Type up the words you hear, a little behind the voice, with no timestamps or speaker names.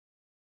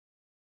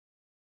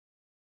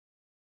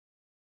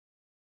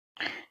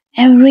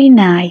Every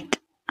night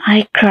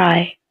I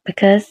cry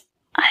because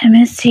I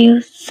miss you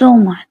so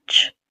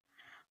much.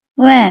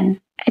 When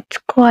it's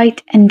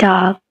quiet and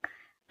dark,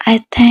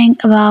 I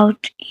think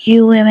about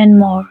you even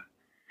more,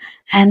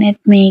 and it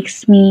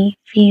makes me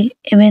feel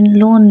even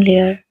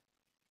lonelier.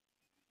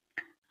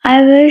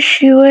 I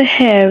wish you were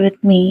here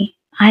with me.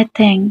 I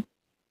think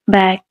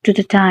back to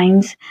the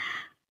times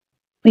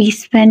we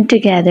spent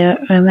together,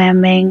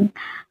 remembering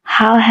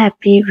how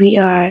happy we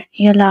are.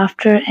 Your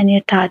laughter and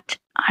your touch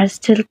are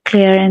still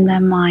clear in my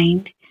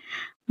mind,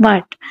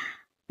 but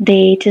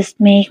they just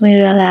make me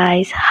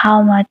realize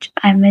how much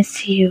I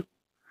miss you.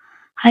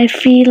 I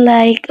feel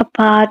like a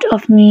part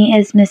of me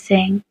is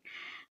missing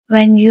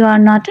when you are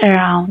not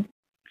around.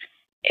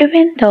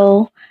 Even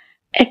though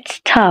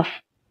it's tough,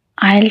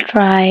 I'll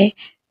try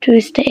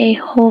to stay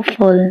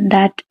hopeful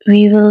that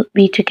we will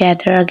be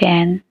together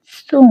again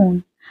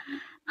soon.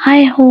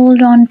 I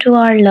hold on to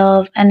our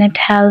love and it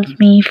helps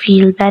me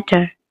feel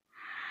better,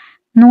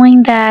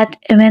 knowing that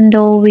even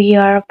though we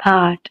are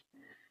apart,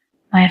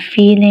 my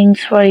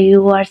feelings for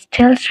you are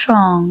still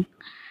strong.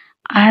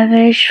 I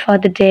wish for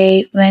the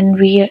day when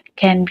we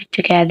can be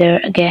together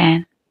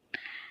again.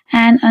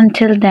 And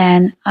until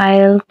then,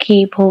 I'll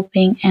keep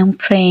hoping and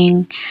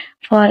praying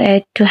for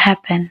it to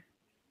happen.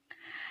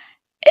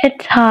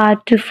 It's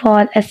hard to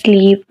fall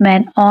asleep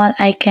when all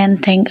I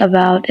can think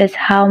about is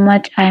how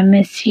much I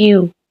miss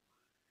you.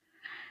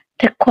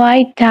 The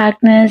quiet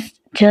darkness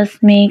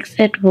just makes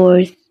it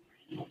worse,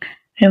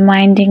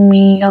 reminding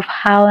me of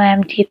how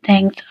empty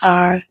things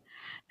are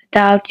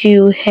without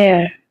you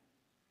here.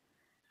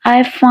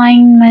 I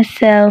find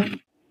myself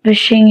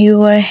wishing you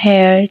were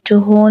here to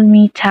hold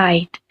me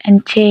tight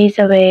and chase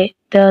away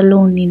the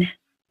loneliness.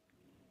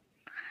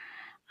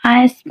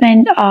 I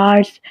spend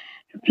hours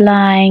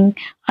replying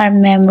our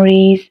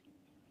memories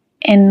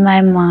in my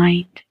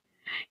mind,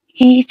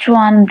 each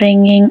one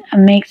bringing a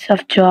mix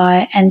of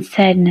joy and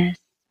sadness.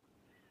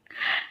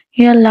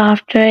 Your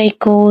laughter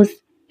echoes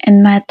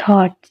in my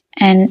thoughts,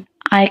 and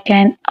I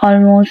can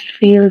almost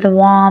feel the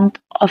warmth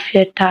of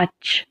your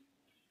touch.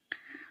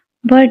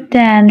 But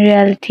then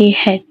reality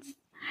hits,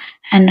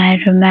 and I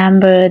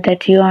remember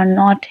that you are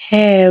not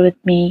here with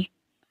me.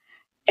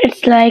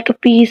 It's like a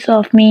piece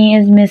of me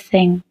is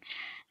missing,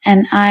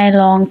 and I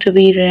long to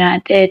be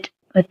reunited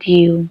with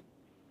you.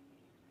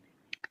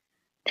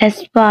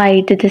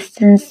 Despite the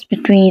distance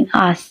between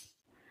us,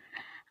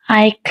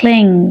 I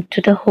cling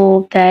to the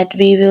hope that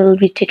we will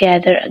be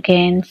together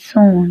again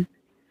soon.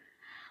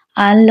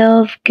 Our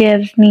love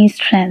gives me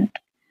strength,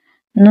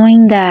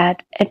 knowing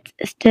that it's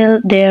still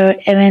there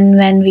even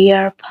when we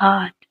are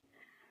apart.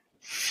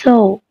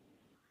 So,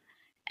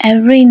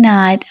 every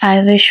night I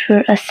wish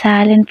for a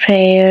silent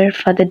prayer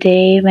for the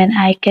day when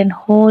I can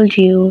hold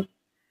you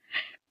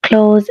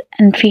close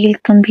and feel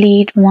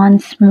complete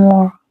once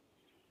more.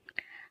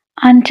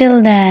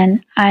 Until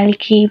then, I'll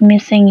keep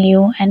missing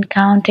you and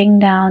counting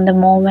down the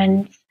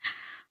moments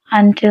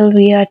until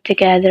we are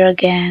together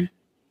again.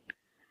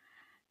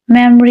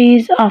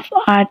 Memories of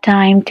our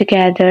time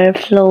together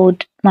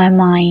flood my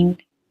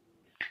mind,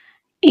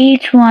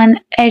 each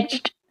one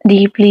etched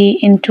deeply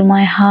into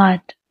my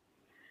heart.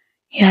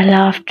 Your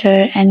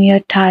laughter and your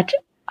touch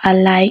are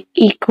like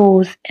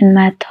echoes in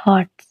my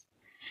thoughts,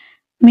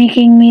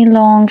 making me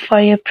long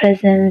for your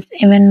presence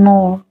even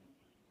more.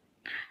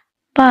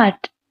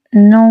 But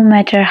no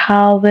matter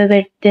how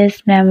vivid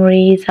these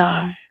memories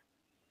are,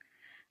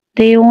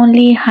 they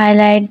only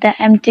highlight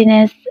the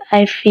emptiness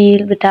I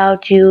feel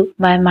without you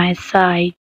by my side.